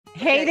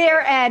Hey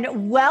there,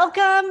 and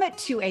welcome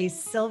to a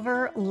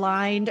Silver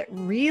Lined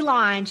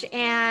relaunch.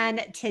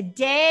 And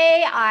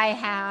today I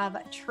have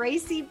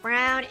Traci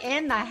Brown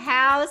in the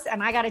house.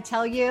 And I got to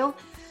tell you,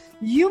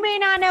 you may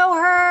not know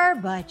her,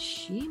 but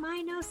she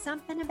might know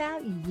something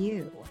about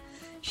you.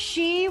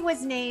 She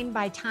was named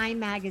by Time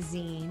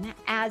Magazine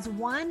as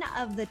one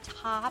of the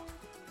top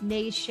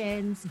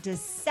nation's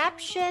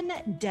deception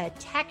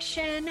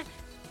detection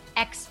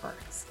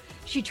experts.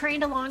 She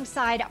trained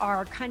alongside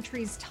our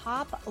country's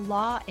top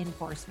law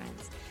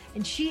enforcement,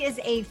 and she is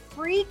a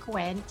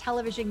frequent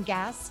television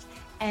guest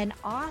and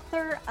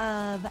author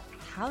of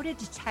How to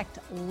Detect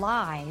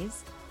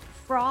Lies,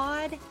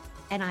 Fraud,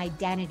 and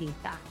Identity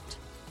Theft.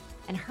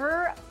 And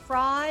her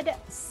fraud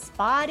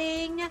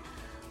spotting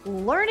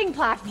learning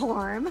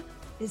platform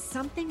is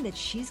something that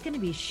she's going to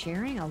be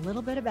sharing a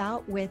little bit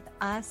about with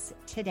us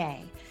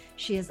today.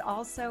 She is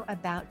also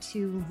about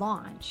to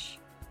launch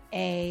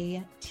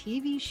a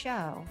TV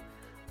show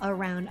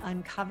around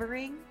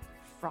uncovering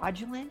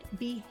fraudulent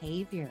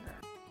behavior.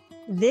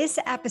 This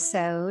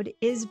episode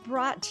is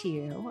brought to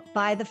you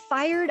by the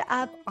Fired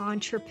Up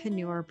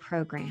Entrepreneur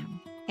Program.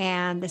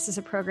 And this is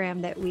a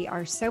program that we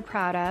are so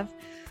proud of.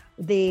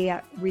 The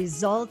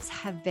results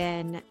have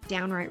been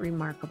downright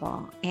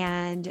remarkable.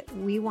 And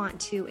we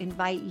want to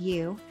invite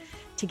you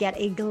to get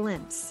a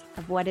glimpse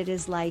of what it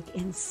is like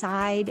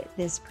inside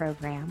this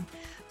program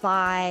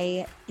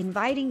by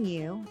inviting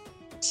you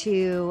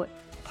to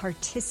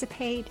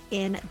participate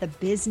in the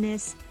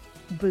Business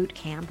Boot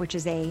Camp, which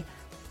is a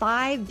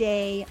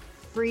 5-day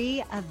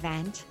free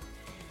event,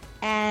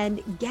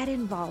 and get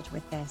involved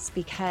with this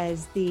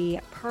because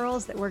the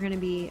pearls that we're going to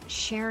be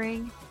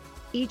sharing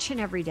each and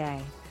every day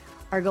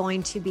are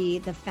going to be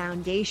the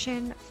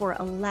foundation for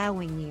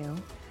allowing you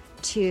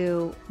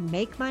to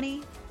make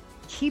money,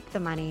 keep the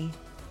money,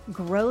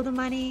 grow the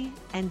money,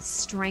 and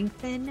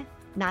strengthen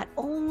not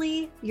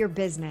only your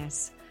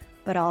business,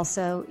 but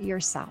also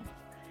yourself.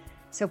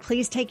 So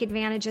please take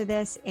advantage of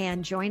this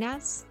and join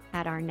us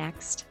at our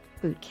next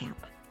boot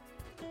camp.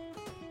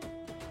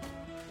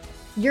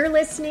 You're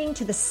listening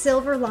to the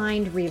Silver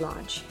Lined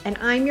Relaunch, and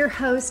I'm your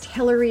host,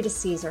 Hillary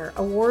DeCesar,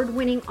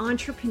 award-winning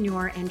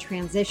entrepreneur and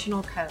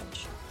transitional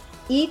coach.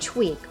 Each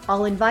week,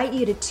 I'll invite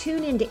you to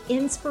tune into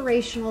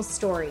inspirational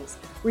stories,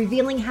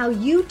 revealing how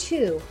you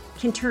too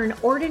can turn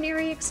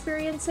ordinary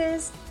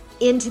experiences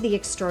into the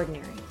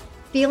extraordinary.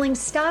 Feeling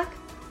stuck?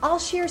 I'll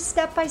share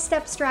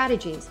step-by-step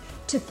strategies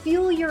to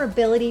fuel your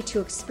ability to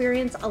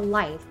experience a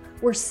life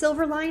where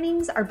silver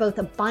linings are both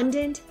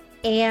abundant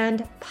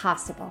and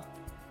possible.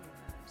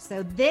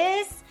 So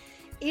this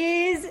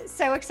is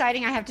so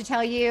exciting. I have to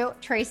tell you,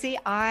 Traci,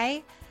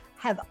 I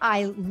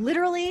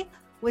literally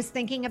was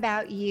thinking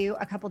about you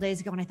a couple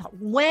days ago and I thought,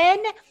 when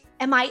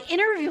am I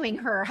interviewing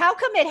her? How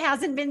come it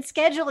hasn't been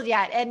scheduled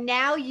yet? And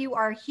now you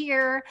are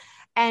here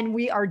and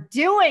we are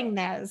doing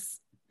this.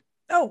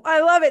 Oh,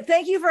 I love it.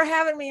 Thank you for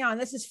having me on.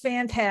 This is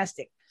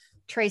fantastic.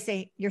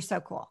 Traci, you're so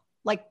cool.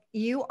 Like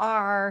you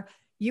are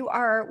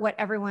what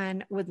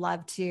everyone would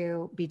love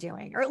to be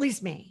doing, or at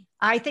least me.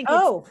 I think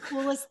it's the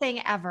coolest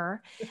thing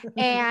ever.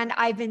 And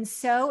I've been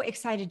so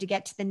excited to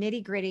get to the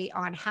nitty gritty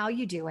on how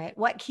you do it,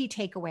 what key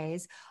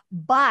takeaways,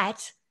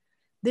 but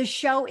the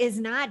show is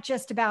not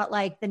just about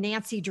like the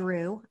Nancy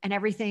Drew and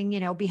everything,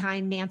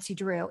 behind Nancy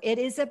Drew. It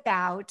is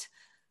about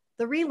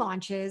the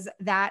relaunches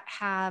that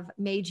have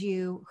made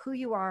you who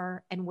you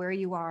are and where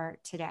you are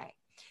today,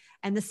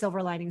 and the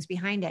silver linings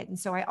behind it. And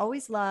so I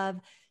always love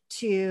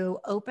to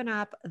open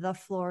up the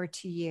floor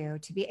to you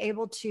to be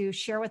able to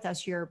share with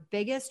us your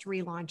biggest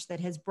relaunch that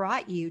has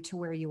brought you to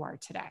where you are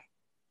today.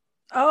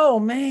 Oh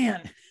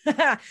man.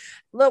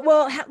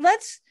 Well,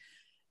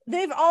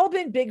 they've all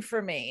been big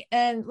for me.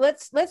 And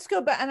let's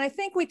go back. And I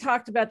think we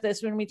talked about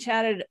this when we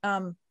chatted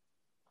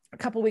a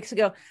couple of weeks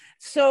ago.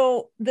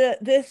 So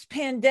this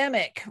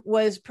pandemic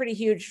was pretty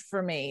huge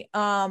for me.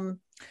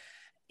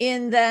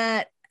 In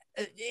that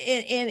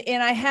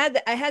and I had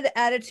the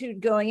attitude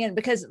going in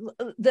because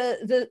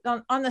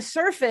on the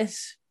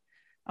surface,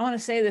 I want to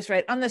say this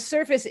right. On the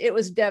surface, it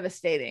was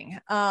devastating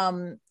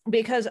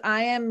because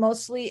I am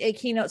mostly a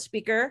keynote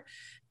speaker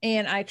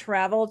and I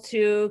travel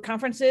to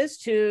conferences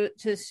to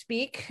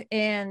speak.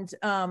 And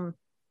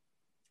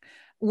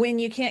when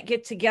you can't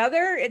get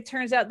together, it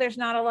turns out there's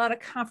not a lot of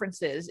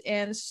conferences.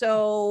 And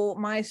so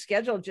my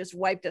schedule just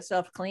wiped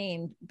itself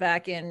clean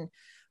back in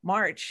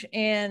March.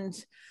 And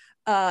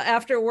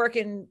after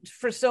working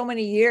for so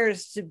many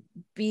years to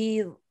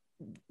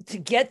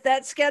get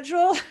that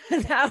schedule,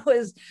 that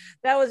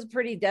was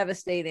pretty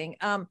devastating.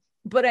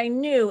 But I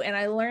knew, and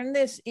I learned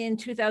this in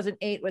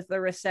 2008 with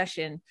the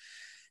recession,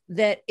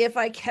 that if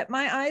I kept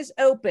my eyes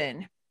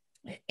open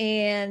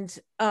and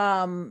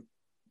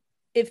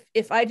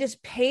if I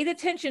just paid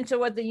attention to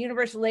what the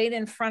universe laid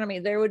in front of me,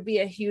 there would be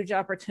a huge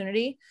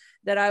opportunity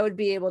that I would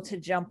be able to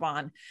jump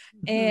on.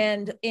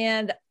 Mm-hmm.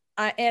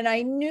 And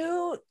I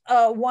knew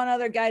one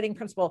other guiding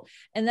principle,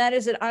 and that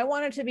is that I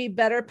wanted to be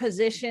better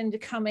positioned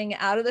coming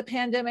out of the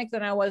pandemic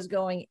than I was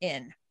going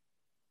in.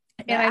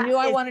 And I knew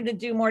I wanted to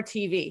do more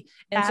TV.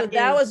 And so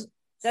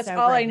that's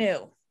all I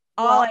knew.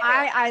 Well,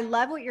 I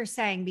love what you're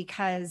saying,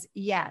 because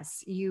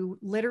yes, you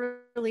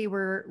literally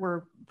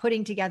were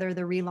putting together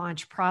the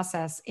relaunch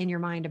process in your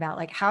mind about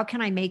like, how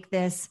can I make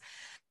this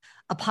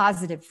a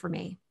positive for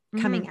me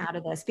coming out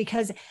of this?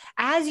 Because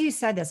as you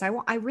said this,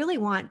 I really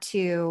want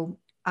to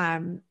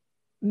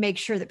make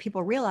sure that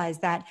people realize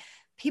that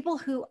people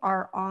who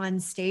are on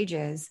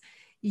stages,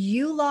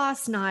 you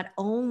lost not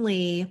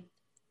only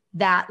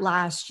that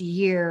last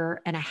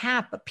year and a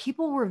half, but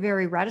people were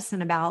very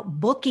reticent about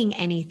booking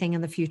anything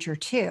in the future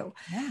too.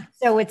 Yeah.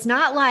 So it's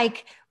not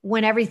like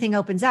when everything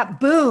opens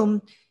up,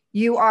 boom,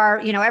 you are,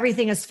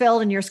 everything is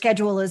filled and your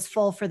schedule is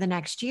full for the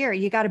next year.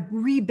 You got to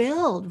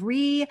rebuild,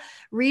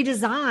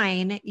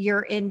 redesign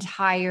your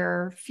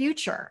entire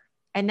future.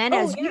 And then,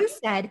 as you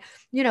said,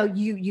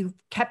 you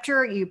kept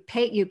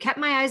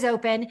my eyes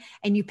open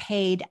and you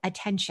paid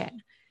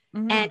attention.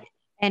 And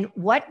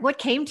what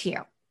came to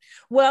you?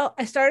 Well,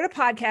 I started a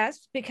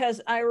podcast because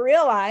I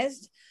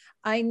realized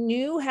I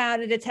knew how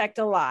to detect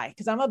a lie,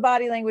 because I'm a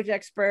body language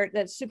expert.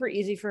 That's super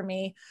easy for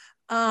me.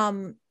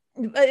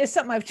 It's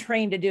something I've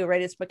trained to do,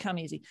 right? It's become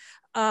easy.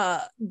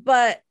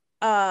 But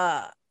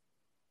I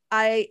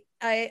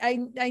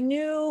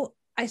knew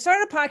I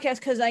started a podcast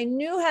because I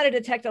knew how to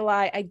detect a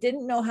lie. I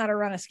didn't know how to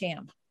run a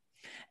scam.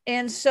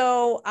 And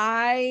so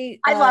I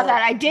love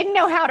that. I didn't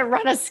know how to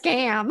run a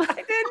scam. I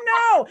didn't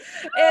know.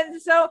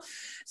 And so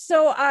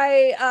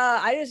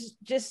I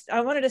just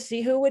I wanted to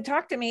see who would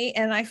talk to me.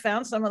 And I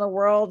found some of the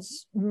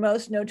world's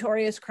most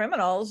notorious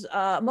criminals.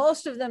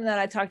 Most of them that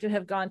I talked to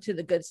have gone to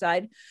the good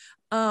side.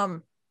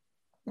 Not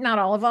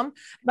all of them.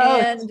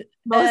 Not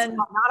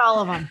all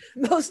of them.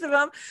 Most of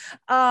them.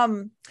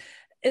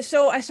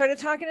 So I started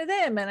talking to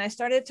them, and I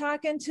started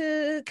talking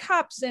to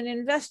cops and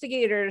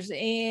investigators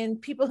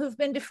and people who've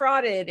been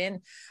defrauded.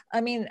 And I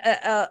mean,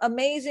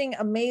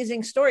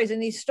 amazing stories. And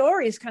these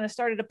stories kind of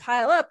started to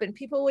pile up, and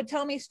people would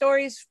tell me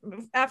stories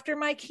after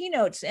my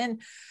keynotes.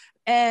 And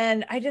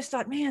I just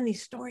thought, man,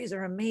 these stories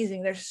are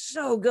amazing. They're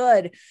so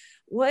good.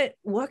 What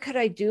could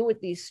I do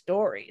with these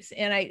stories?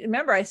 And I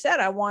remember I said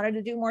I wanted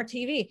to do more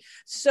TV.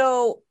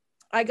 So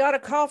I got a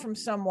call from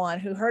someone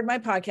who heard my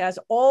podcast,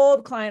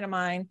 old client of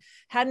mine,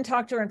 hadn't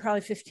talked to her in probably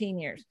 15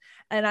 years.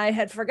 And I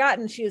had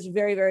forgotten she was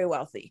very, very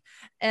wealthy.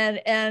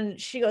 And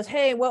she goes,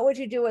 hey, what would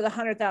you do with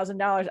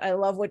 $100,000? I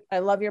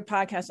love your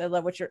podcast. I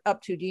love what you're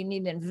up to. Do you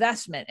need an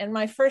investment? And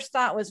my first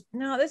thought was,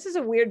 no, this is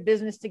a weird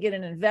business to get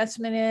an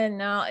investment in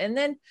now. And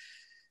then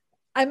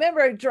I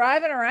remember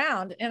driving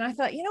around and I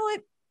thought, you know what?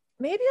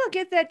 Maybe I'll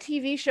get that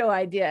TV show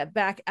idea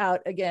back out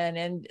again.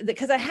 And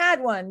because I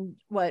had one,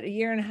 a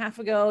year and a half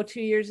ago,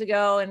 2 years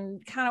ago,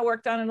 and kind of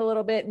worked on it a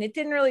little bit, and it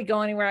didn't really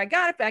go anywhere. I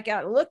got it back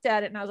out and looked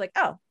at it, and I was like,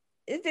 oh,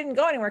 it didn't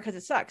go anywhere because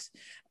it sucks.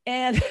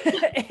 And, this is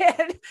what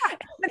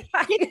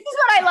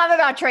I love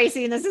about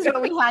Traci. And this is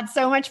what we had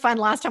so much fun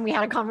last time we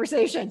had a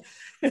conversation.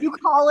 You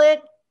call it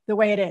the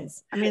way it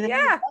is. I mean,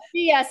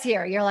 BS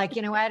here. You're like,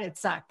 you know what? It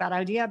sucked. Bad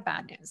idea.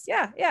 Bad news.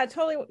 Yeah.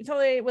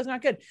 Totally was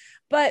not good.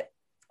 But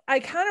I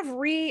kind of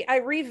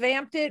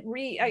revamped it.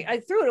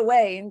 I threw it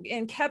away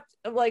and kept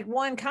like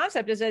one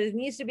concept is that it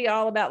needs to be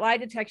all about lie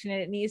detection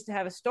and it needs to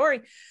have a story.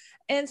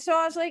 And so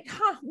I was like,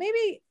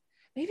 maybe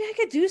I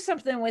could do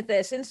something with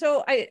this. And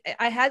so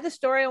I had the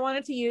story I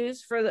wanted to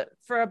use for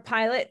a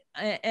pilot.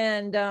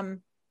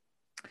 And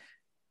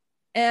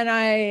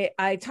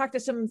I talked to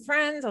some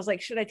friends. I was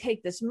like, should I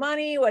take this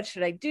money? What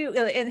should I do?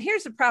 And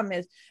here's the problem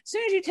is, as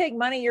soon as you take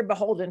money, you're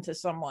beholden to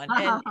someone.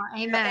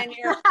 Amen. And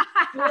you're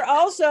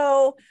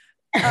also,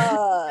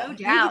 no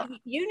doubt.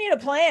 You need a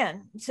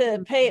plan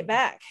to pay it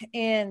back.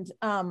 And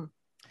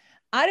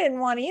I didn't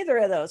want either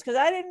of those because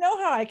I didn't know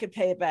how I could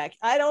pay it back.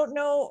 I don't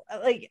know,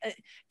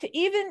 to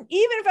even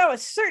if I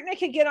was certain I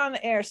could get on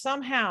the air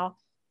somehow,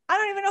 I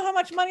don't even know how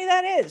much money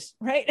that is,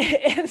 right?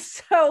 And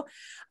so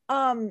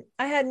I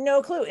had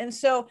no clue. And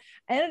so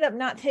I ended up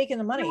not taking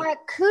the money. You know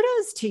what?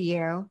 Kudos to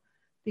you,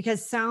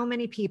 because so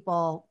many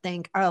people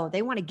think, oh,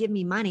 they want to give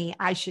me money,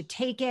 I should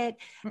take it,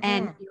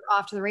 and you're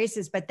off to the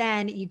races. But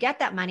then you get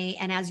that money,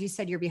 and as you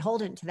said, you're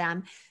beholden to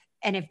them.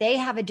 And if they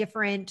have a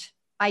different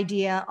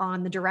idea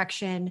on the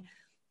direction,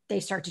 they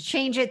start to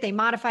change it, they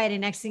modify it,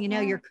 and next thing you know,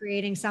 you're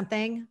creating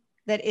something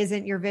that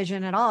isn't your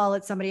vision at all.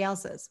 It's somebody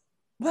else's.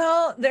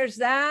 Well, there's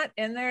that.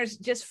 And there's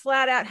just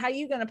flat out, how are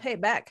you going to pay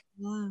it back?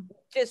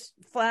 Just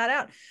flat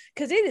out.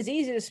 Because it is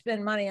easy to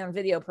spend money on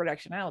video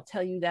production. I'll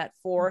tell you that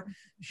for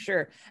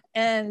sure.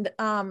 And,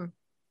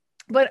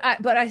 but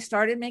I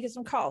started making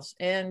some calls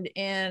and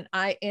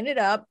I ended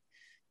up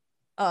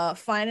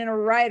finding a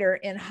writer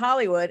in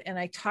Hollywood, and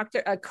I talked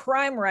to a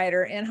crime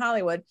writer in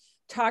Hollywood,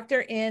 talked her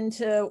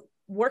into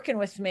working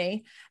with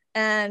me.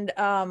 And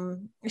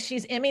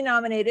she's Emmy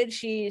nominated.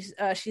 She's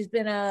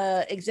been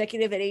a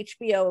executive at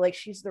HBO. Like,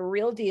 she's the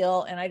real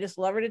deal. And I just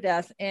love her to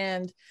death.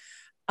 And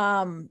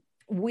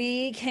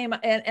we came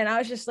and I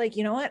was just like,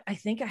 you know what? I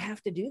think I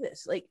have to do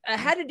this. Like, I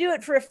had to do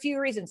it for a few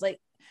reasons. Like,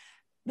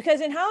 because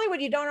in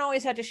Hollywood, you don't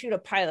always have to shoot a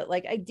pilot.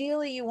 Like,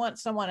 ideally, you want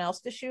someone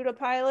else to shoot a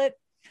pilot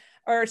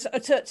or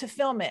to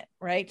film it,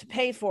 right? To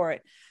pay for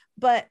it.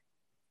 But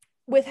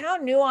with how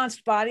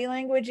nuanced body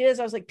language is,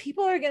 I was like,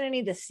 people are going to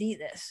need to see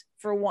this,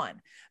 for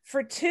one.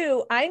 For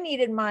two, I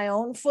needed my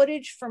own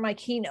footage for my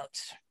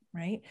keynotes,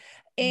 right?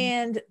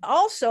 And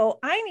also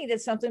I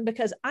needed something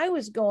because I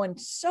was going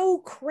so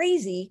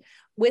crazy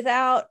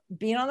without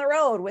being on the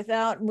road,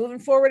 without moving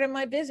forward in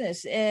my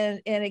business.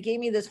 And it gave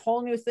me this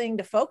whole new thing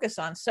to focus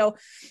on. So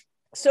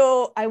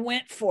I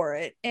went for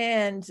it.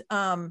 And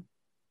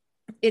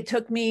it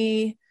took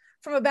me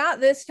from about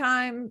this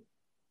time,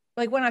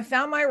 like when I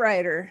found my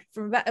writer,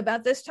 from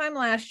about this time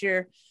last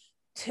year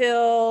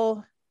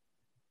till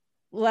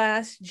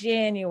last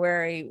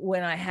January,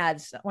 when I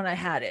had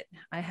it,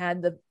 I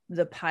had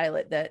the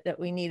pilot that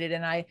we needed,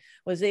 and I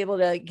was able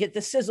to get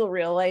the sizzle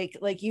reel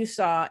like you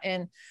saw.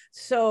 And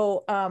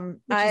so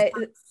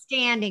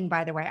outstanding,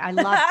 by the way. I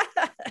love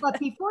it. But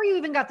before you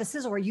even got the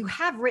sizzle reel, you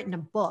have written a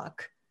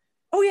book.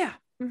 Oh yeah.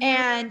 Mm-hmm.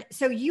 And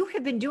so you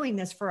have been doing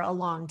this for a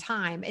long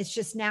time. It's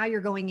just now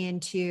you're going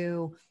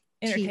into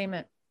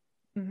entertainment.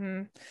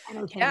 Mm-hmm.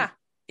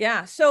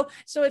 Yeah. So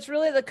it's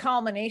really the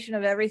culmination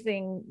of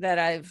everything that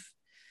I've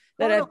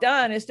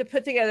done, is to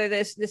put together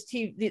this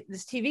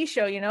TV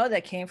show,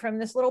 that came from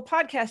this little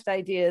podcast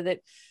idea,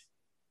 that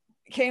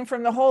came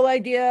from the whole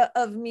idea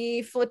of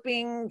me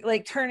flipping,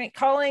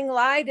 calling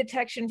lie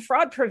detection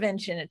fraud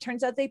prevention. It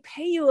turns out they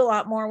pay you a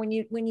lot more when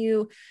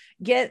you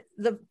get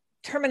the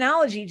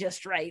terminology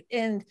just right.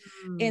 And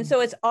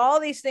so it's all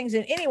these things.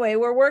 And anyway,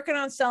 we're working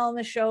on selling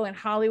the show in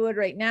Hollywood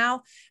right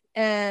now.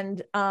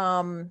 And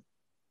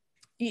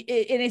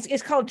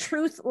it's called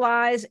Truth,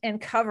 Lies, and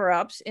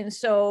Cover-Ups. And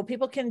so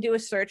people can do a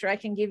search, or I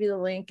can give you the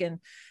link, and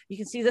you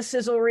can see the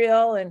sizzle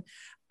reel. And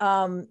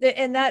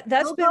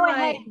that's we'll go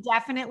ahead and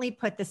definitely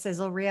put the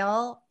sizzle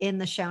reel in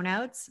the show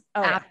notes.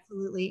 Oh,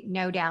 absolutely.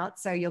 Yeah. No doubt.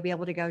 So you'll be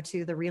able to go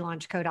to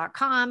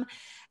therelaunchco.com,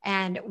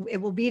 and it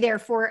will be there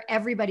for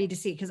everybody to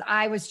see. Cause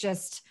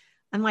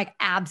I'm like,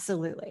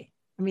 absolutely.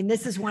 I mean,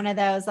 this is one of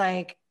those,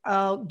 like,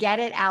 oh, get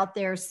it out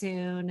there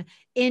soon.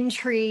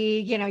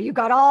 Intrigue, you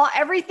got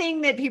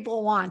everything that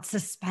people want,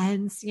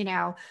 suspense,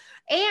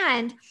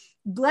 and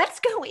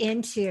let's go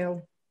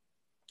into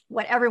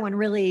what everyone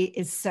really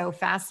is so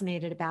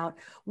fascinated about,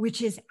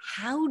 which is,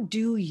 how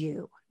do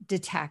you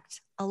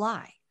detect a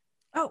lie?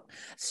 Oh,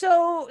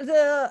 so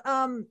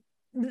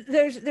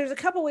there's a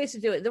couple ways to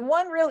do it. The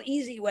one real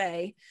easy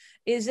way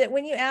is that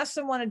when you ask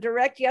someone a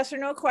direct yes or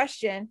no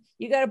question,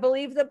 you got to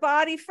believe the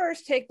body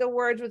first, take the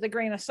words with a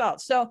grain of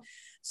salt. So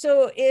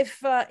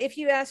if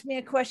you ask me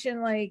a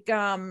question like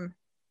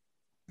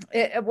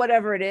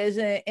whatever it is,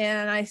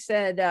 and I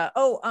said, I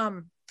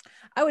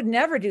would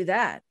never do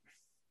that.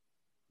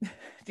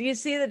 Do you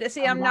see that?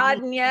 See, I'm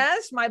nodding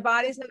yes. My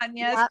body's nodding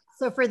yes. Yep.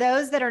 So for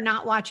those that are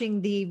not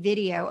watching the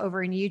video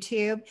over in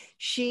YouTube,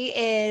 she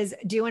is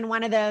doing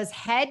one of those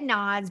head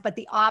nods, but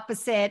the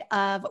opposite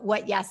of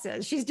what yes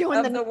is. She's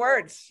doing the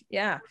words.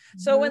 Yeah.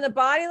 So when the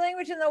body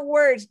language and the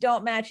words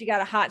don't match, you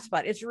got a hot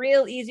spot. It's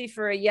real easy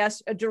for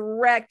a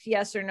direct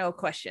yes or no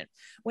question.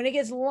 When it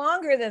gets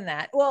longer than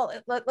that, well,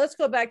 let's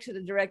go back to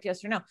the direct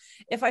yes or no.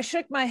 If I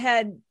shook my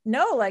head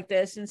no like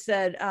this and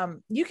said,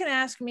 you can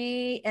ask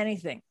me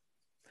anything.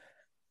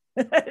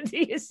 Do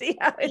you see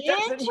how it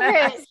doesn't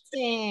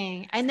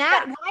interesting? And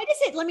that, why does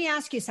it, let me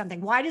ask you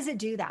something. Why does it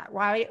do that?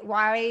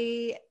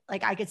 Why,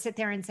 like, I could sit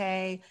there and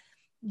say,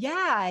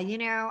 yeah,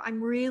 I'm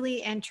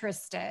really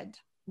interested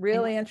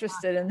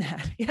in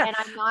that. Yeah. And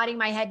I'm nodding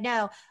my head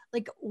no.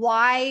 Like,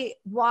 why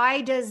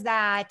does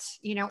that,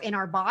 in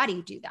our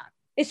body do that?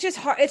 It's just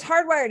hard. It's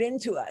hardwired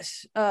into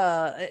us.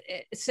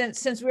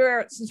 Since we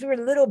were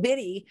little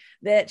bitty,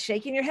 that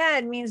shaking your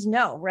head means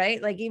no, right?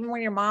 Like, even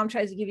when your mom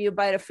tries to give you a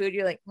bite of food,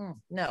 you're like,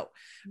 no,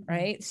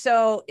 right?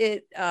 So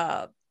it's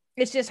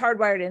just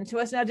hardwired into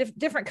us. Now,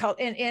 different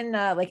culture in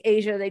like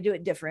Asia, they do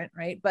it different,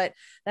 right? But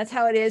that's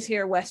how it is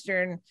here,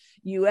 Western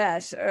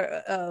US,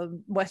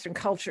 Western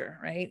culture,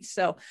 right?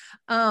 So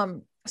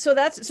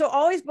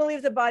always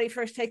believe the body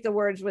first, take the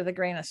words with a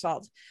grain of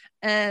salt.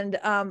 And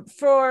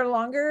for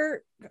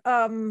longer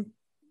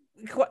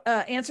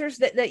answers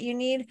that you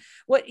need,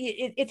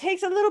 it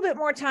takes a little bit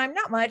more time,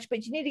 not much,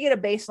 but you need to get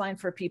a baseline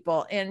for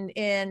people.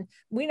 And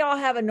we all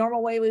have a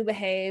normal way we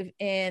behave.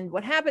 And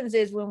what happens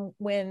is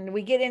when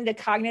we get into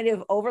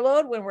cognitive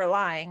overload, when we're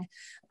lying,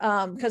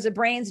 because the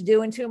brain's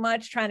doing too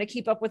much, trying to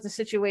keep up with the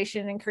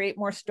situation and create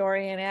more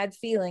story and add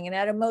feeling and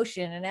add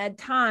emotion and add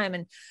time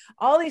and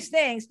all these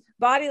things,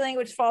 body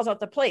language falls off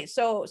the plate.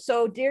 So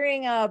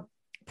during a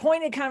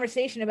pointed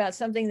conversation about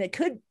something that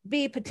could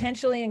be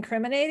potentially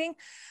incriminating,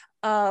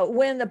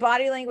 when the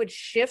body language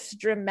shifts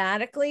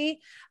dramatically,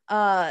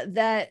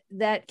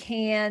 that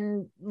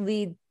can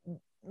lead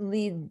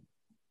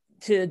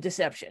to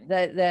deception.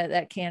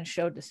 That can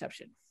show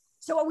deception.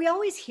 So what we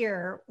always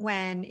hear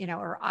when,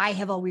 or I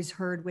have always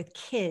heard with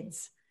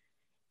kids,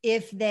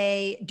 if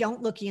they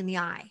don't look you in the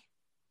eye,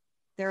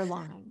 they're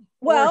lying.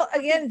 Well,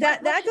 again,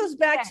 that goes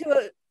back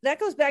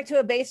to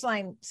a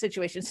baseline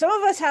situation. Some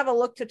of us have a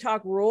look to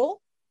talk rule.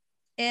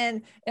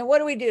 And what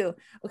do we do?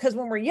 Because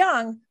when we're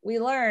young, we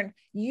learn,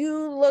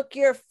 you look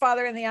your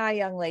father in the eye,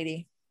 young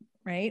lady.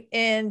 right?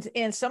 And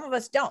some of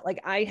us don't.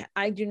 Like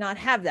I do not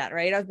have that,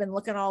 right? I've been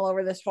looking all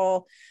over this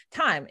whole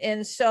time.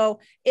 And so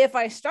if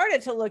I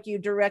started to look you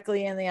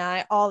directly in the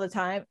eye all the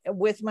time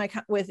with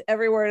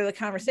every word of the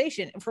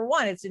conversation, for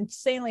one, it's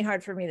insanely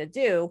hard for me to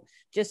do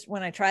just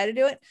when I try to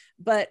do it.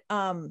 But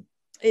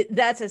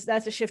that's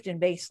a shift in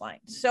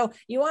baseline. So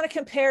you want to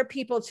compare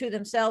people to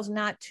themselves,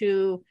 not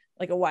to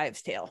like a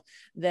wives' tale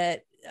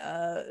that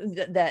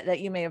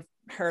you may have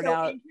heard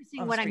out.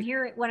 Interesting.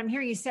 What I'm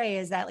hearing you say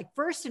is that, like,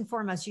 first and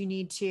foremost, you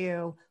need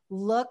to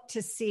look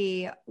to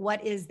see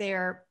what is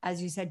their,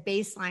 as you said,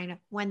 baseline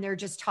when they're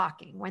just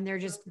talking, when they're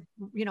just,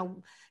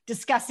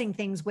 discussing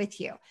things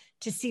with you,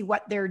 to see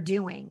what they're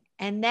doing.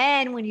 And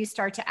then when you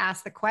start to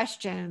ask the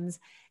questions,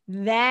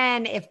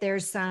 then if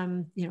there's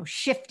some,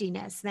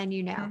 shiftiness, then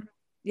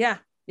Yeah.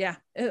 Yeah.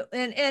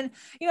 And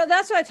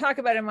that's what I talk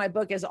about in my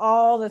book, is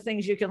all the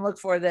things you can look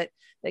for that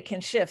can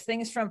shift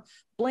things, from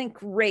blink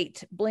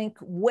rate, blink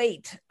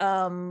weight.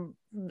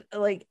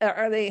 Like,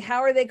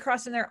 how are they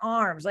crossing their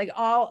arms? Like,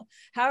 how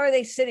are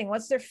they sitting?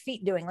 What's their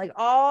feet doing? Like,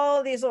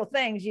 all these little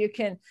things you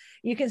can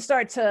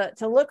start to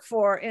look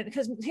for. And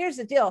because here's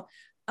the deal,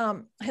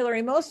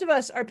 Hillary, most of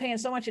us are paying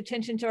so much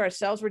attention to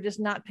ourselves. We're just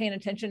not paying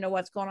attention to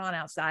what's going on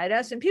outside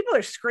us. And people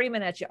are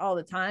screaming at you all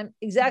the time,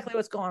 exactly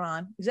what's going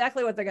on,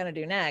 exactly what they're going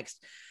to do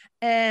next.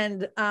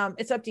 And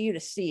it's up to you to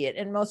see it.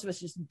 And most of us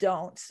just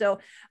don't. So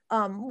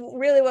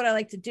really what I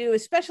like to do,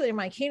 especially in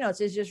my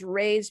keynotes, is just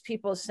raise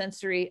people's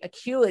sensory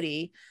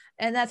acuity.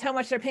 And that's how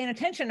much they're paying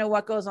attention to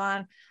what goes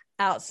on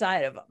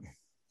outside of them.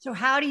 So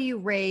how do you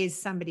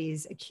raise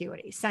somebody's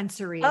acuity,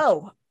 sensory?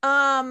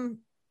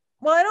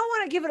 Well, I don't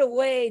want to give it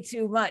away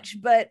too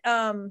much, but give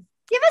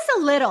us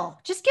a little.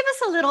 Just give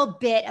us a little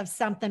bit of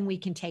something we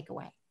can take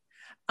away.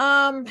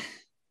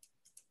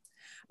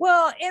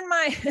 Well, in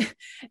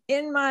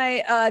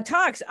my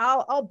talks,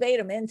 I'll bait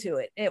them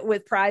into it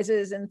with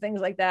prizes and things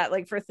like that,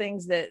 like for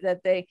things that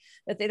they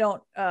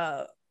don't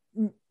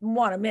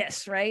want to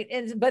miss, right?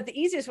 But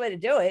the easiest way to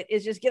do it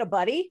is just get a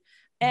buddy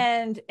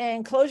and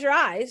close your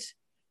eyes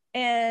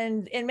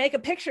and make a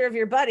picture of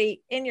your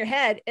buddy in your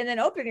head, and then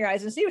open your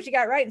eyes and see what you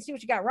got right and see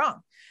what you got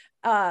wrong.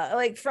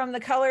 Like from the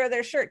color of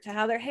their shirt to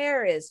how their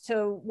hair is,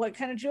 to what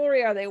kind of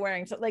jewelry are they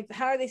wearing, to like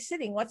how are they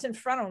sitting, what's in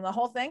front of them, the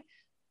whole thing.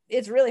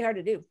 It's really hard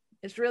to do.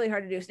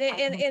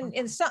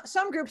 And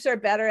some groups are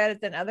better at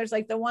it than others.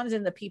 Like the ones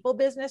in the people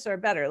business are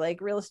better,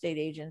 like real estate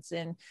agents.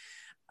 And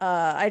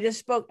I just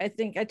spoke, I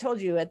think I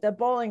told you, at the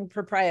Bowling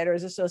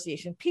Proprietors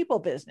Association people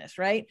business,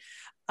 right?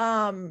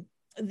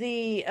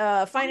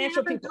 The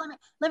financial people.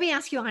 Let me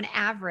ask you, on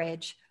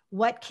average,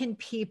 what can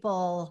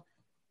people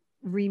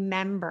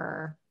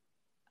remember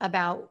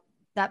about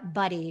that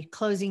buddy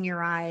closing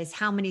your eyes?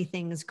 How many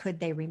things could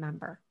they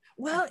remember?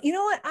 Well, you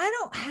know what? I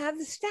don't have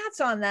the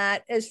stats on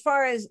that as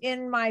far as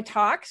in my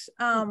talks.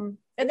 And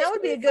that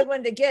would be a good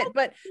one to get,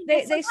 but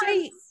they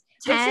say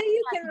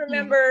you can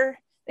remember.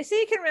 They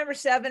say you can remember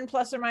 7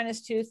 plus or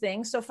minus 2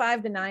 things. So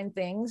 5 to 9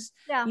 things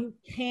you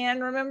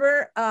can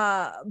remember.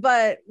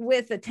 But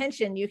with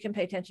attention, you can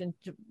pay attention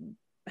to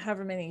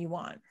however many you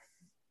want.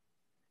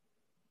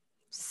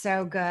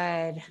 So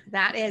good.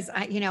 That is,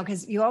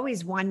 because you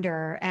always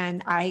wonder,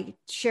 and I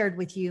shared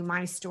with you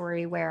my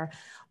story where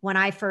when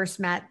I first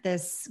met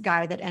this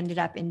guy that ended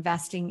up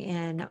investing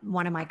in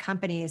one of my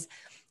companies,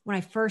 when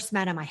I first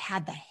met him, I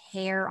had the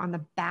hair on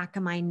the back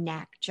of my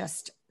neck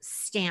just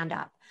stand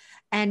up.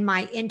 And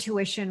my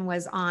intuition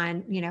was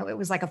on, it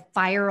was like a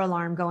fire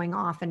alarm going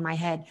off in my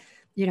head,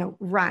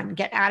 run,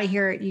 get out of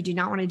here. You do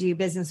not want to do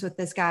business with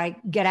this guy.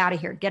 Get out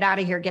of here, get out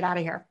of here, get out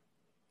of here.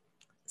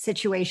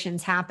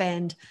 Situations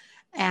happened.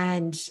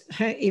 And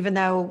even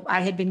though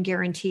I had been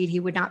guaranteed he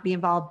would not be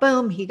involved,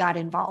 boom, he got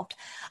involved.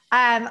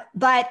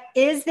 But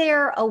is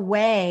there a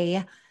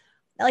way,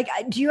 like,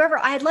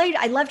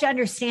 I'd love to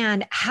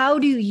understand, how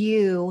do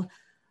you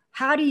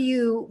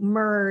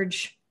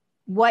merge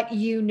what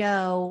you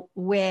know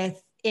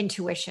with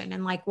intuition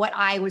and like what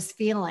I was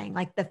feeling,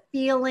 like the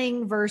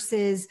feeling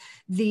versus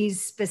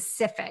these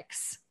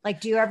specifics? Like,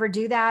 do you ever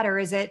do that? Or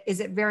is it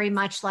very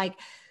much like,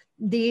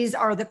 these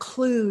are the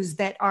clues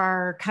that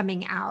are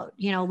coming out,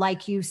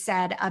 like you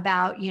said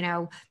about,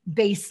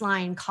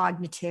 baseline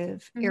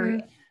cognitive area.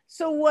 Mm-hmm.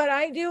 So what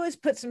I do is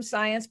put some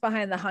science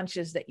behind the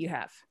hunches that you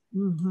have.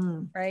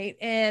 Mm-hmm. Right.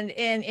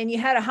 And you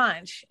had a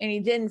hunch and you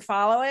didn't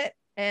follow it,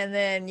 and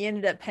then you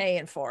ended up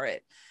paying for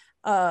it.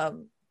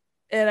 And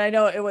I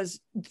know it was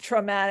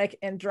traumatic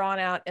and drawn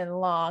out and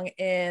long,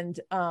 and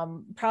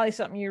probably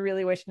something you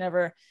really wish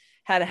never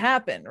had to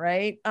happen.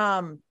 Right.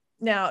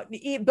 Now,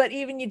 but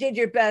even you did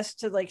your best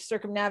to like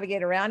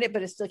circumnavigate around it,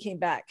 but it still came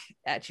back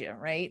at you.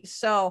 Right.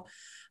 So,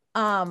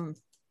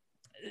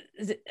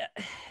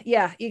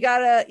 yeah, you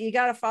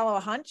gotta follow a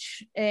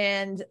hunch,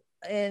 and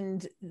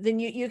then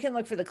you can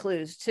look for the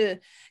clues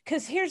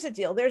because here's the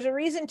deal. There's a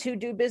reason to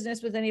do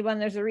business with anyone.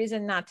 There's a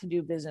reason not to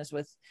do business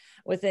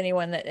with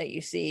anyone that you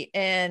see.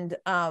 And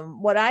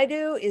what I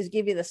do is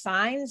give you the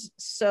signs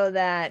so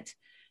that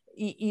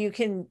you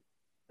can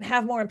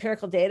have more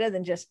empirical data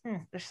than just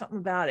there's something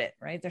about it,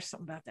 right? There's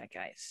something about that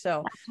guy.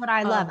 So that's what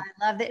I love.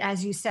 I love that,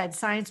 as you said,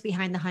 science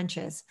behind the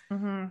hunches.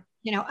 Mm-hmm.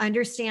 You know,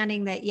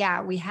 understanding that,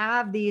 yeah, we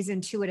have these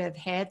intuitive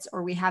hits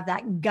or we have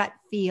that gut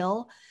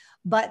feel,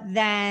 but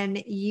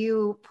then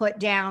you put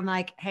down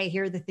like, hey,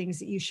 here are the things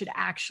that you should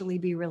actually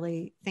be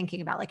really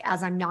thinking about. Like,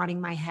 as I'm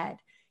nodding my head.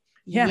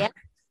 Yeah.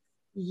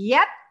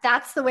 Yep.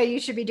 That's the way you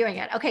should be doing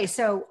it. Okay.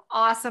 So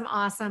awesome.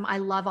 Awesome. I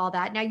love all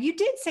that. Now, you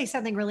did say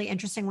something really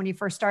interesting when you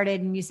first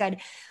started, and you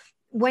said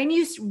when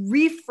you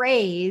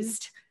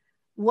rephrased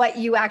what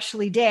you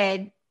actually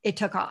did, it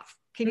took off.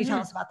 Can you tell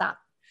us about that?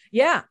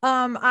 Yeah.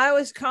 I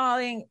was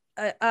calling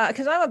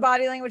because I'm a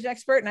body language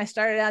expert, and I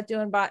started out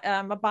doing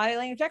I'm a body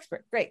language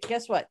expert. Great.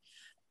 Guess what?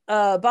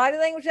 Body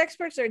language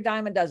experts are a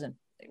dime a dozen.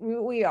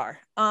 We are.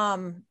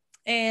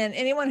 And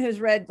anyone who's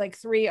read like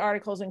 3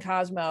 articles in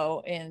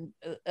Cosmo and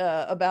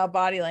about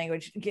body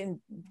language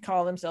can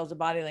call themselves a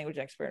body language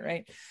expert,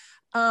 right?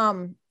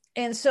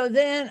 And so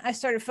then I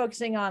started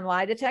focusing on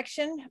lie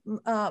detection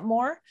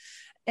more,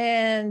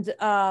 and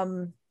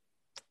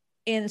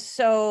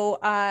so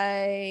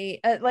I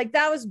like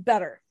that was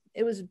better.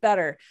 It was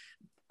better.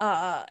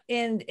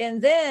 And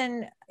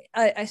then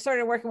I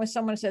started working with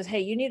someone who says, hey,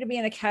 you need to be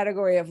in a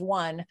category of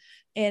 1.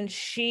 And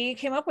she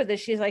came up with this.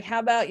 She's like, how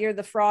about you're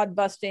the fraud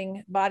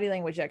busting body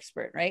language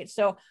expert, right?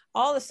 So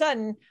all of a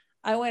sudden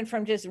I went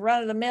from just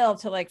run of the mill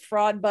to like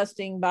fraud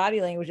busting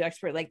body language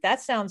expert. Like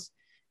that sounds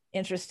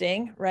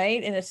interesting,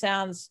 right? And it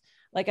sounds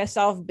like I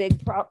solve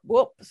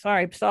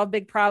solve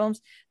big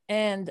problems.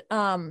 And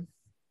that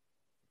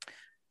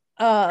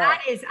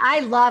is, I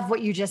love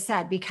what you just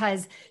said,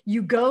 because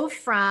you go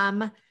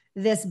from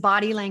this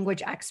body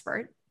language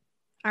expert.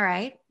 All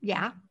right.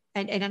 Yeah.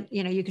 And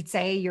you know, you could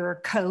say you're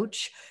a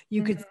coach,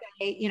 you could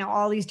say, you know,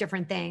 all these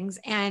different things.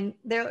 And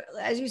there,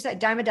 as you said,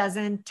 dime a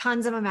dozen,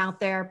 tons of them out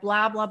there,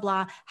 blah, blah,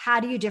 blah.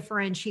 How do you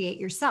differentiate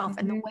yourself?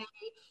 And the way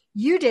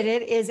you did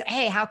it is,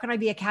 hey, how can I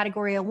be a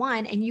category of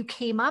 1? And you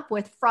came up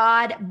with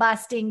fraud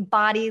busting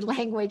body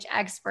language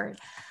expert.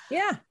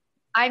 Yeah.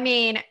 I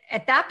mean,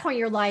 at that point,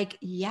 you're like,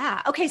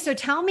 yeah. Okay. So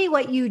tell me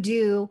what you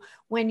do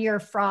when you're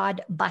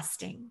fraud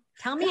busting.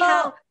 Tell me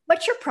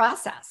what's your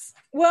process?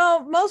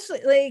 Well,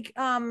 mostly like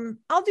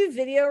I'll do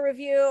video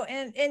review,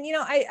 and you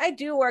know, I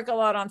do work a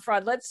lot on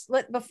fraud.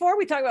 Before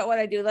we talk about what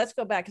I do, let's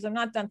go back, because I'm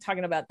not done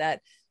talking about that.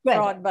 Good.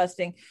 Fraud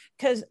busting.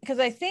 Because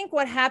I think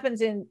what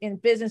happens in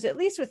business, at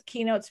least with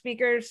keynote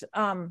speakers,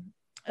 the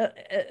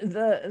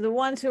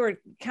ones who are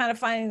kind of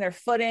finding their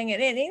footing,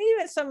 and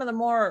even some of the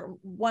more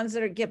ones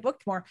that get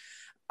booked more,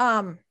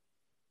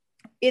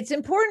 it's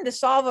important to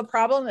solve a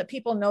problem that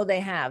people know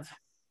they have.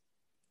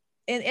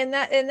 And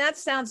that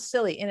sounds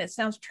silly, and it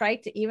sounds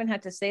trite to even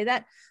have to say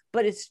that,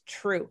 but it's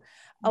true.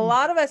 A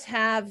lot of us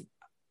have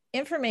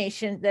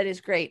information that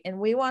is great, and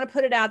we want to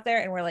put it out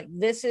there, and we're like,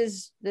 this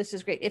is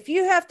great. If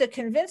you have to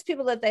convince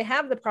people that they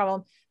have the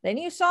problem, then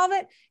you solve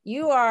it,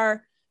 you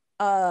are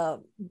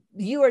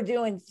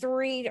doing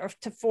 3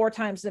 to 4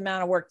 times the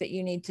amount of work that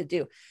you need to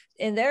do.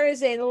 And there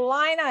is a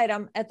line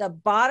item at the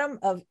bottom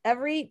of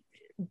every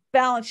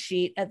balance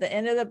sheet at the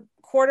end of the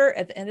quarter,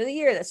 at the end of the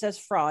year, that says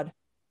fraud.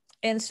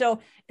 And so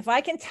if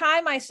I can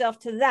tie myself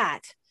to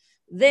that,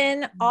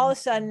 then all of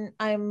a sudden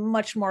I'm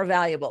much more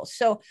valuable.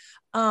 So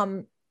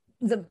the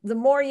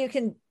more you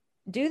can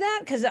do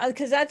that,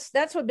 because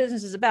that's what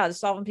business is about,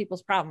 is solving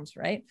people's problems,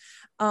 right?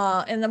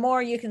 And the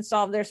more you can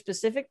solve their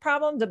specific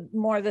problem, the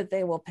more that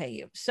they will pay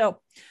you.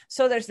 So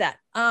there's that.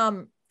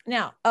 Now,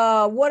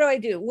 what do I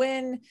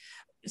do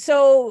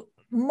so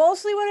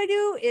mostly what I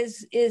do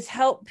is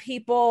help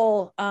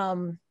people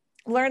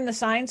learn the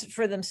signs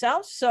for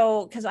themselves.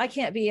 So, because I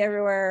can't be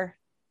everywhere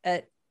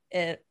at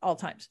all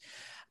times.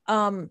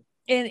 And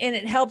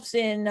it helps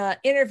in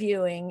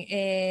interviewing,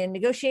 in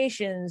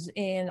negotiations,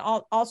 in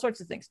all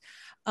sorts of things,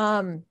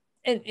 and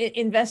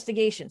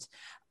investigations,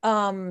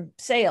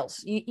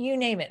 sales, you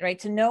name it, right?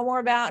 To know more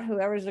about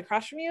whoever's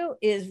across from you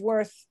is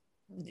worth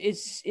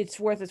its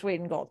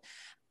weight in gold.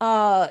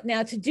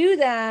 Now, to do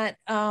that,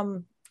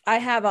 I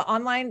have an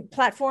online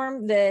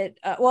platform that,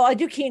 I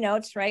do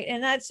keynotes, right?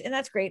 And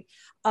that's great.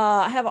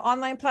 I have an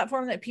online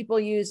platform that people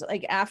use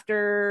like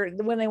after,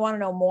 when they want to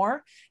know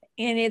more.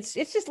 And it's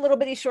just little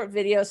bitty short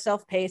videos,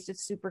 self-paced.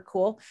 It's super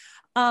cool.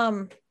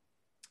 And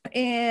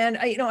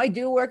I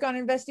do work on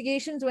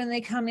investigations when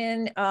they come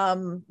in.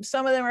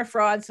 Some of them are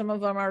fraud, some of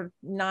them are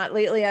not.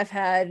 Lately, I've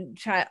had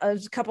a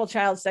couple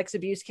child sex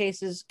abuse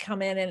cases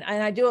come in,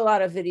 and I do a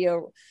lot of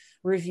video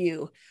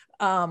review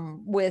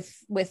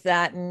with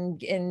that, and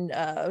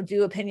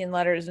do opinion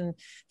letters and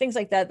things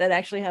like that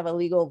actually have a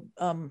legal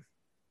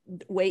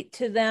weight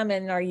to them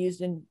and are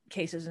used in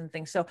cases and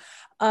things. So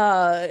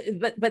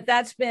but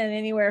that's been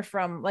anywhere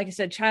from, like I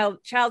said,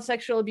 child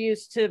sexual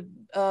abuse to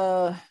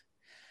I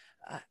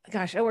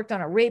worked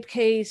on a rape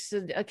case,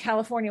 a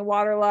California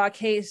water law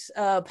case,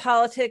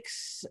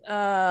 politics.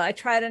 I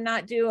try to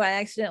not do. I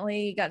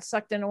accidentally got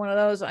sucked into one of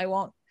those. I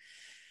won't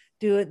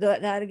do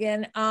that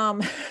again,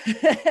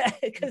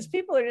 because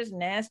people are just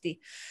nasty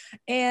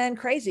and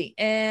crazy.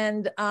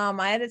 And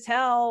I had to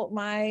tell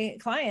my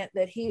client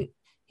that he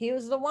he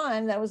was the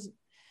one that was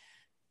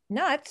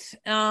nuts.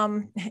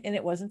 And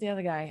it wasn't the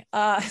other guy.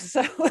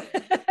 So,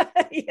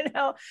 you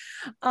know,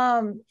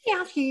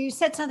 Yeah, you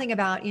said something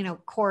about,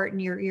 court,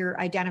 and you're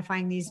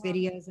identifying these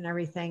videos and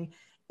everything.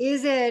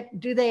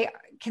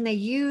 Can they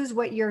use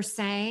what you're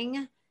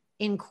saying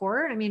in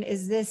court? I mean,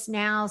 is this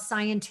now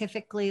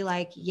scientifically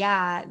like,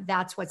 yeah,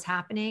 that's what's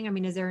happening? I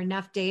mean, is there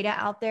enough data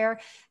out there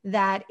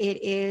that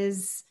it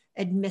is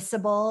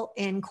admissible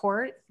in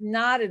court?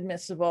 not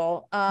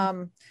admissible.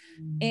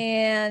 Mm-hmm.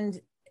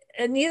 And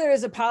neither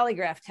is a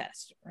polygraph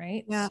test,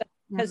 right? Yeah. So,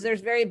 because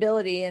there's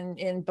variability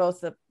in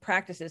both the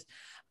practices.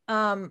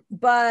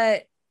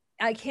 But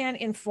I can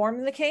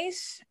inform the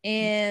case.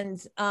 And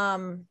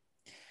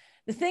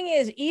the thing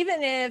is,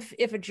 even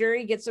if a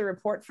jury gets a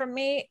report from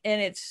me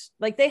and it's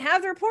like they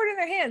have the report in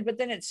their hands, but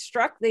then it's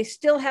struck, they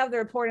still have the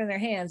report in their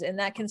hands, and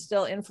that can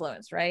still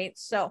influence, right?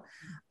 So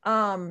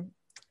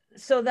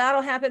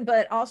that'll happen,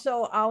 but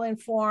also I'll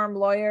inform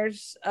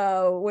lawyers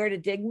where to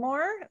dig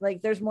more.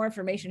 Like, there's more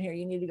information here,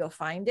 you need to go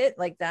find it,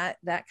 like that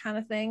kind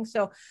of thing.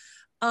 So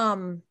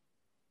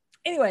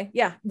anyway,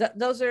 yeah,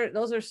 those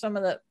are some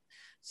of the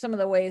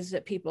ways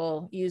that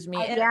people use me.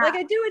 And like,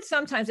 I do it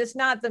sometimes. It's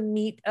not the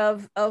meat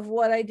of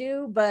what I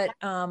do, but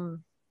I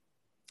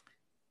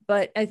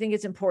think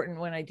it's important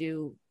when I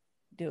do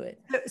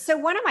it. So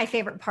one of my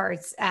favorite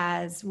parts,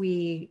 as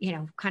we,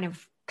 kind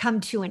of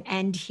come to an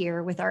end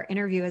here with our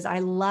interview, is I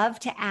love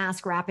to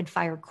ask rapid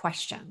fire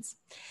questions.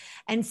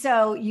 And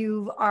so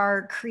you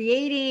are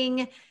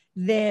creating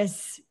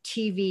this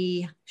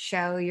TV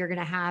show. You're going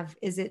to have,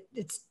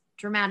 it's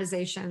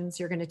dramatizations.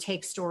 You're going to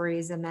take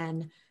stories and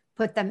then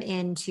put them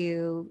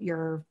into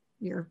your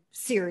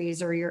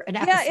series or an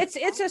episode. Yeah,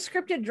 it's a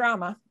scripted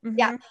drama. Mm-hmm.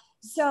 Yeah.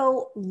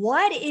 So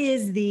what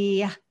is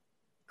the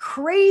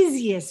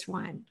craziest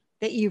one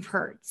that you've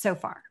heard so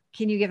far?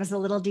 Can you give us a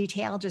little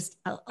detail? Just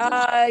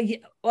yeah.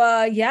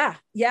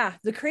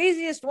 The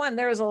craziest one.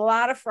 There was a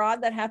lot of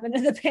fraud that happened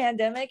in the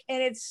pandemic,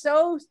 and it's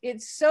so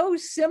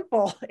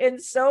simple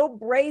and so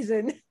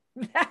brazen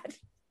that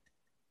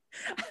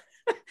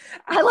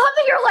I love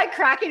that you're like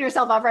cracking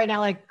yourself up right now,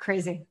 like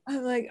crazy.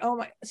 I'm like, oh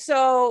my.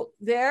 So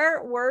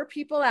there were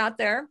people out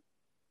there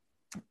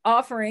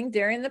offering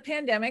during the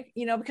pandemic,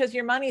 because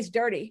your money's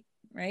dirty,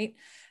 right?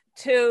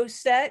 To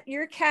set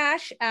your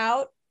cash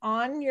out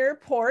on your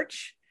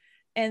porch,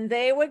 and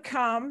they would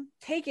come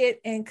take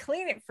it and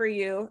clean it for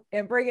you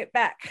and bring it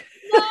back.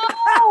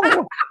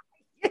 No.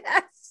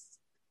 Yes.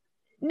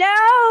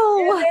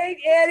 No.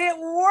 And it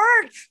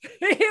worked.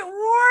 It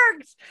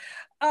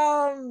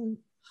worked.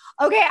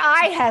 Okay,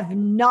 I have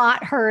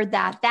not heard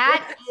that.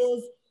 That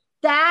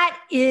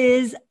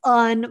is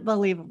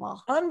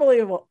unbelievable.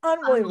 Unbelievable.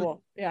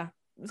 Yeah.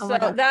 Oh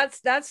so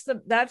that's the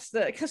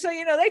because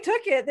they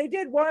took it. They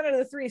did one of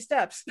the 3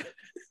 steps.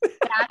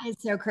 That is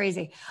so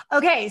crazy.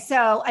 Okay,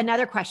 so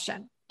another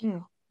question.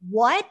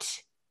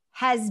 What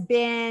has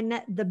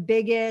been the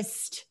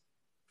biggest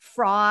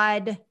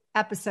fraud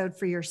episode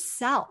for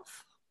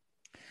yourself?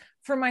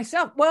 For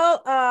myself,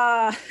 well,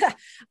 I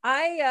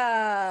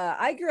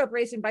grew up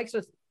racing bikes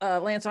with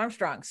Lance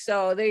Armstrong,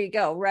 so there you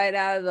go, right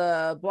out of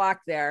the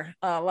block there.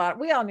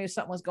 We all knew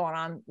something was going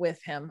on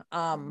with him.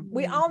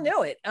 We all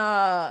knew it,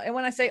 and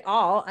when I say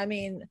all, I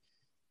mean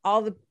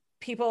all the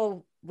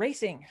people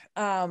racing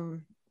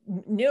knew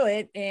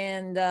it,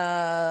 and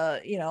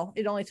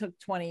it only took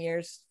 20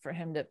 years for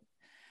him to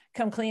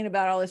come clean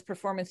about all this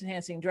performance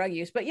enhancing drug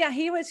use. But yeah,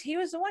 he was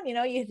the one.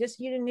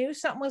 You knew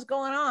something was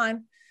going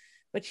on,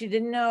 but you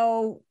didn't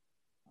know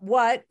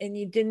what, and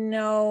you didn't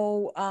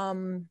know,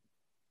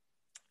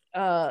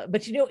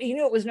 but you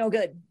knew it was no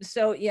good.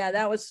 So yeah,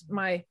 that was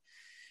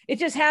it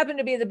just happened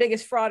to be the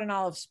biggest fraud in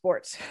all of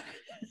sports.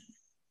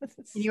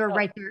 You were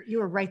right there. You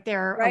were right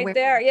there. Right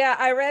there. Yeah.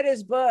 I read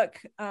his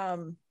book.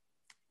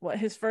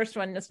 His first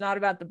one, it's not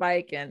about the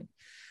bike. And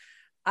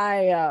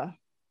I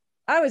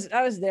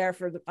was there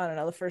for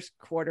the first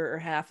quarter or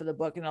half of the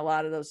book, and a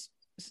lot of those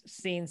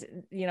scenes,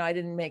 I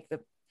didn't make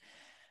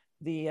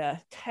the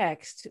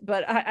text,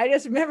 but I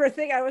just remember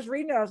thinking, I was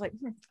reading it, I was like,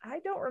 I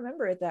don't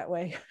remember it that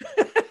way.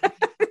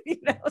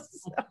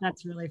 So.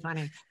 That's really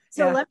funny.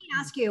 So Let me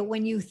ask you,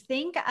 when you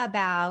think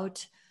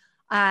about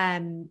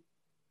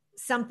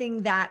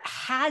something that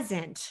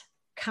hasn't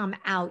come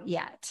out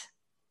yet,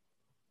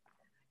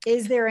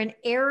 is there an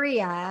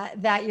area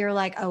that you're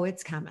like, oh,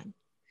 it's coming,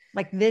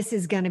 like this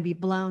is going to be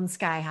blown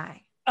sky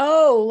high?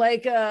 Oh,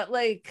 like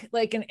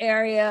an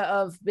area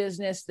of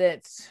business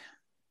that's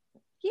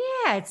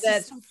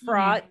that's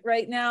fraught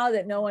right now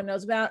that no one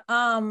knows about.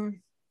 Oh,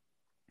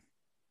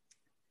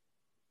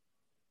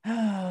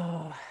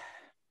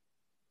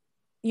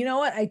 you know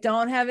what? I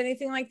don't have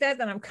anything like that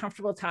I'm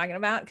comfortable talking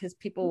about, because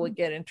people would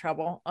get in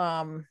trouble.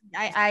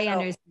 I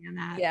understand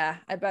that. Yeah,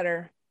 I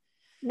better.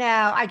 No,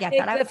 I get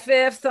that. The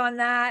fifth on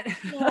that.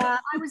 Yeah,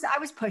 I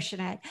was pushing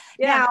it.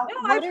 Yeah,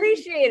 I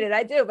appreciate it.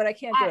 I do, but I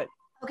can't do it.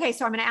 Okay,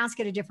 so I'm going to ask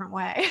it a different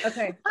way.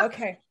 Okay.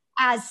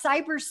 As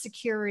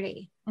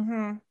cybersecurity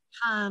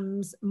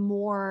becomes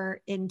more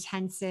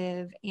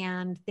intensive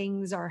and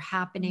things are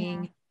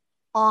happening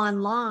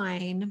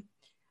online,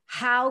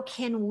 how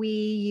can we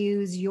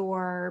use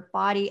your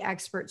body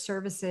expert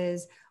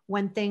services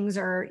when things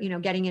are,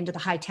 getting into the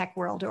high tech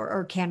world,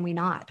 or can we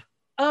not?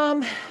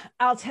 I'll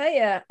tell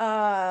you,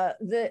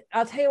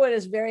 I'll tell you what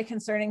is very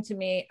concerning to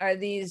me are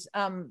these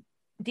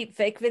deep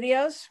fake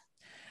videos.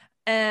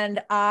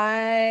 And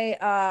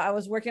I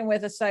was working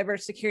with a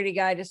cybersecurity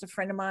guy, just a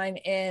friend of mine,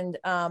 and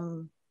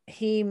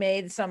he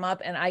made some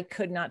up, and I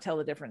could not tell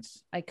the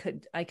difference. I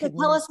could. So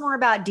tell us more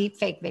about deep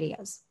fake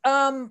videos.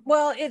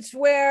 Well, it's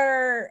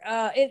where,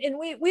 and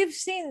we've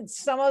seen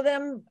some of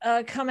them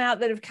come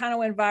out that have kind of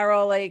went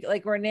viral,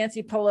 like where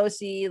Nancy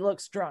Pelosi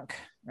looks drunk,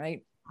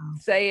 right?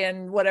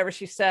 Saying whatever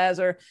she says,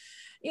 or,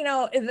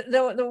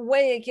 the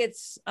way it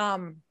gets,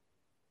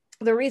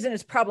 the reason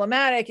it's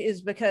problematic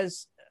is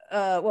because,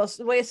 the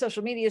way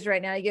social media is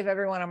right now, you give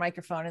everyone a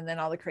microphone and then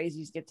all the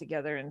crazies get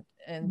together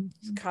and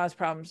cause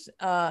problems.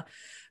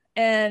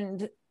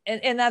 And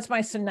that's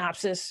my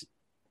synopsis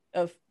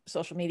of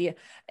social media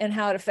and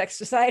how it affects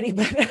society.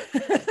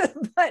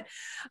 But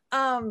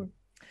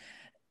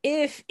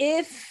if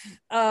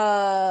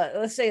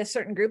let's say a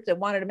certain group that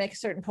wanted to make a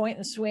certain point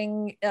and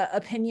swing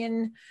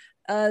opinion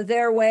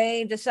their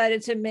way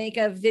decided to make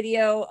a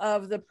video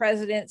of the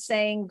president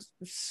saying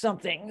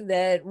something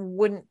that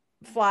wouldn't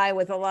fly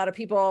with a lot of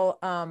people,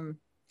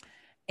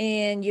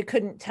 and you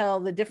couldn't tell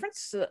the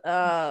difference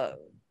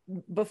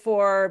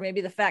before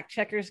maybe the fact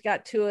checkers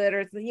got to it,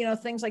 or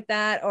things like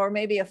that, or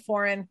maybe a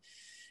foreign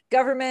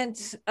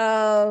government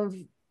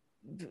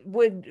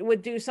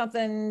would do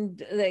something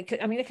that could,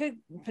 it could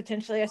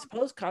potentially, I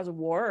suppose, cause a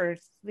war or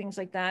things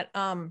like that.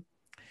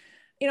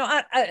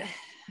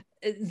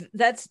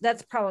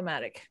 That's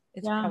problematic.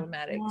 It's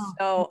problematic. Yeah.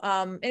 So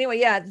anyway,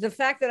 the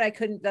fact that I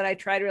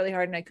tried really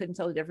hard and I couldn't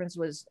tell the difference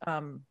was,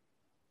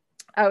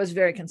 I was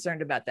very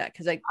concerned about that,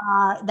 because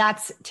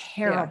that's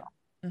terrible.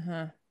 Yeah.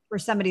 Uh-huh. For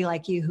somebody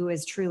like you who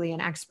is truly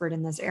an expert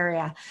in this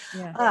area.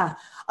 Yeah.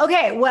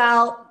 Okay.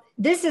 Well,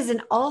 this is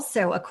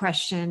also a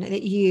question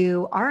that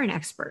you are an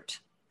expert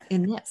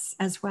in this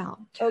as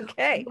well.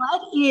 Okay.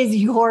 What is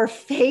your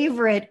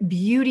favorite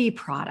beauty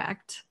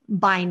product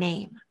by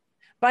name?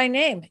 By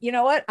name. You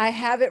know what? I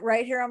have it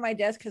right here on my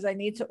desk because I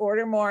need to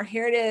order more.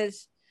 Here it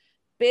is.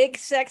 Big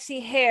Sexy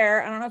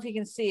Hair. I don't know if you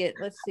can see it.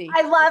 Let's see.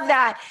 I love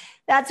that.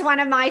 That's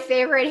one of my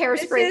favorite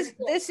hairsprays.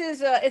 This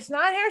is it's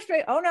not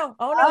hairspray. Oh no.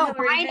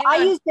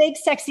 I use Big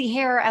Sexy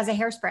Hair as a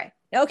hairspray.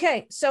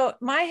 Okay. So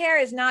my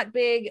hair is not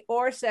big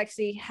or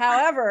sexy.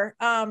 However,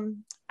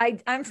 I'm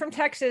from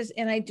Texas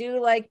and I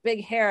do like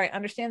big hair. I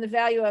understand the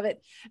value of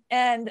it.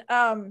 And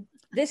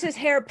this is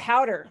hair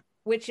powder,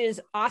 which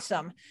is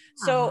awesome.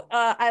 So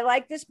I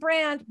like this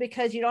brand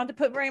because you don't have to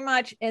put very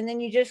much, and then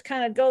you just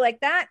kind of go like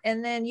that,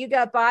 and then you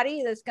got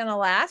body that's going to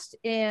last.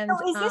 And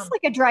is this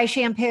like a dry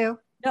shampoo?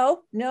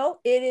 No,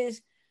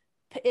 it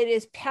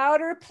is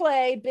powder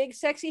play, Big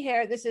Sexy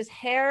Hair. This is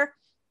hair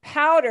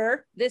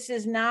powder. This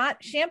is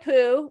not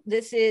shampoo.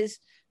 This is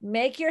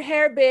make your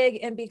hair big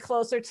and be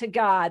closer to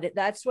God.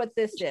 That's what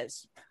this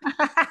is.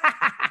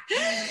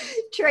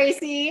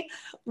 Traci,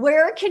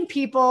 where can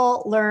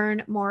people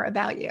learn more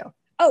about you?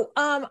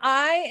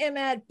 I am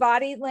at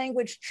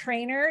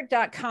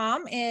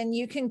bodylanguagetrainer.com, and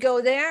you can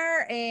go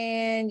there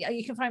and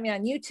you can find me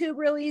on YouTube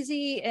real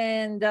easy,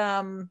 and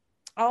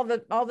all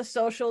the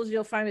socials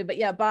you'll find me. But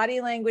yeah,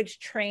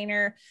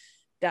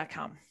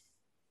 bodylanguagetrainer.com.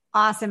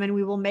 Awesome. And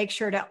we will make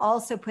sure to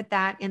also put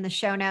that in the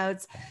show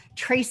notes.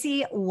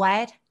 Traci,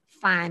 what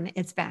fun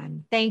it's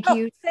been. Thank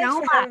you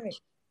so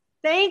much.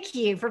 Thank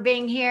you for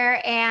being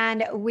here.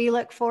 And we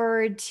look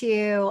forward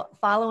to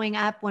following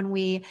up when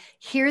we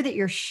hear that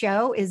your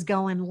show is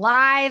going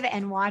live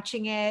and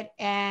watching it.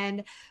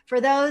 And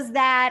for those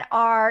that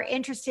are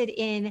interested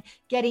in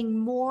getting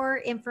more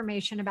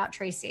information about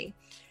Traci,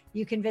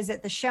 you can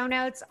visit the show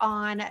notes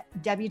on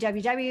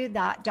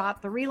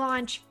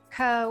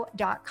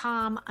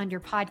www.therelaunchco.com under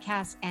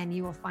podcasts, and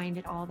you will find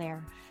it all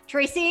there.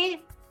 Traci,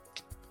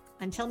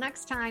 until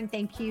next time,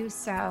 thank you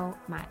so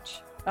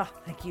much. Oh,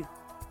 thank you.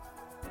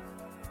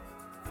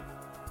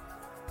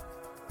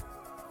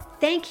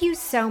 Thank you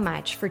so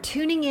much for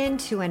tuning in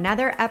to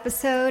another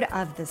episode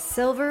of the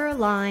Silver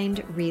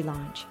Lined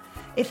Relaunch.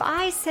 If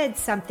I said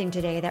something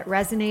today that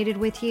resonated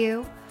with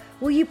you,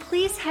 will you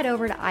please head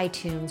over to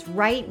iTunes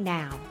right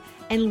now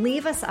and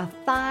leave us a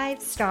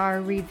 5-star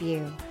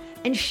review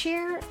and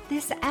share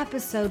this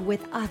episode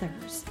with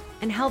others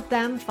and help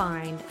them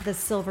find the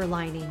silver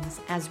linings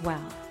as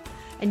well.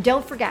 And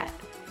don't forget,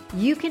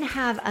 you can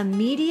have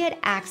immediate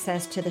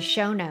access to the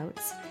show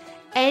notes,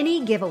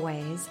 any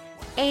giveaways,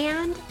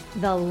 and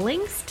the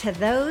links to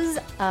those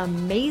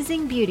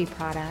amazing beauty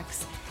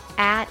products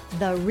at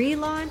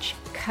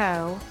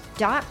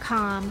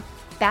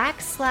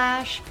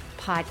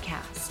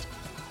therelaunchco.com/podcast.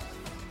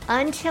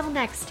 Until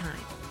next time,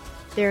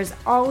 there's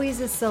always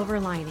a silver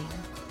lining,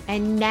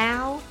 and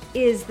now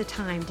is the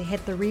time to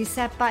hit the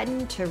reset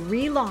button to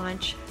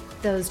relaunch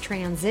those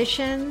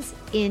transitions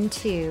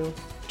into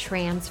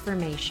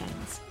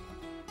transformations.